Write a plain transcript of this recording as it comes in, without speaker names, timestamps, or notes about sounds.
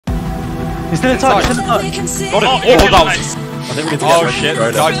He's still inside, he's still inside. Got it. Oh, Oh, that was... I think we need to get ready shit, to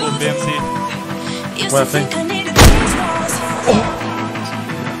throw guy them. pulled BMC. Where thing? Oh.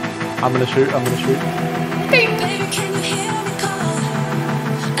 I'm gonna shoot.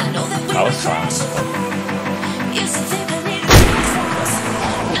 That was fast.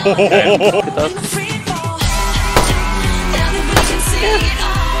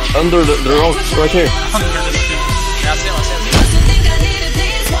 Under the rocks, right here.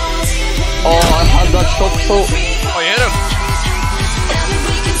 Oh, I had that shot so... Oh, you hit him.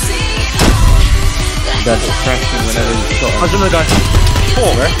 That's crashing whenever you shot him. How's another guy?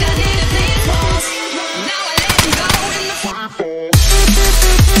 Four.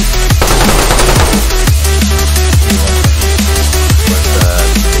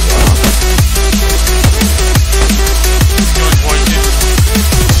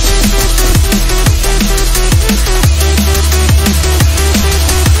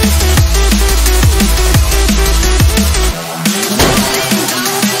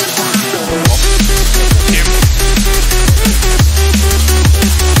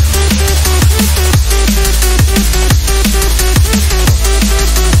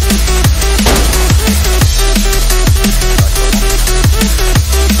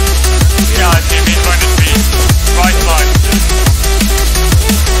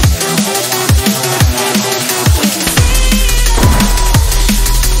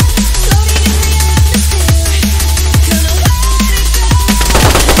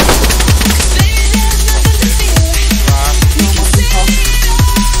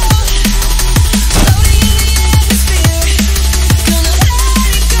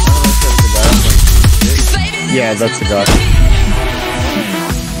 Yeah, that's the guy.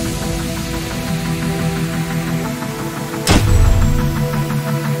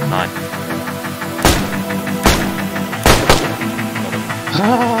 Nine.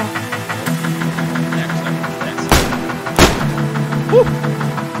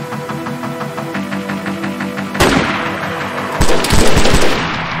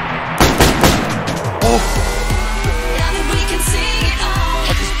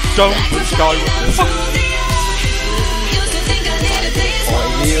 Don't this guy with this.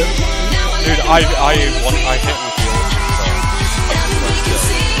 Dude, I hit with the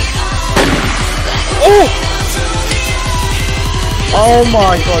Oh! Oh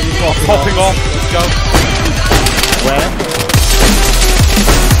my god, he's Popping off. Let's go. Where?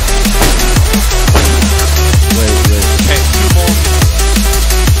 Wait. Okay, 2 more.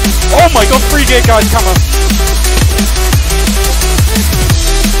 Oh my god, 3 gate guys, come on.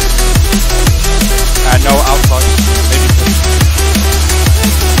 No, outside. Maybe.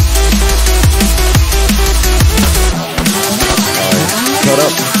 Shut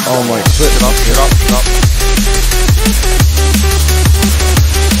up. Oh my god. Shut up.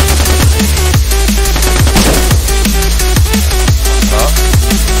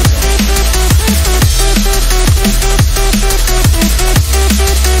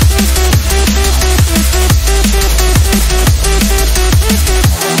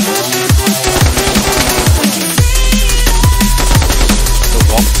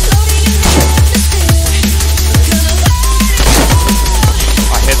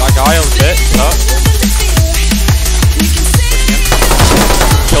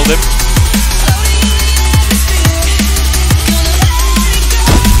 Killed him.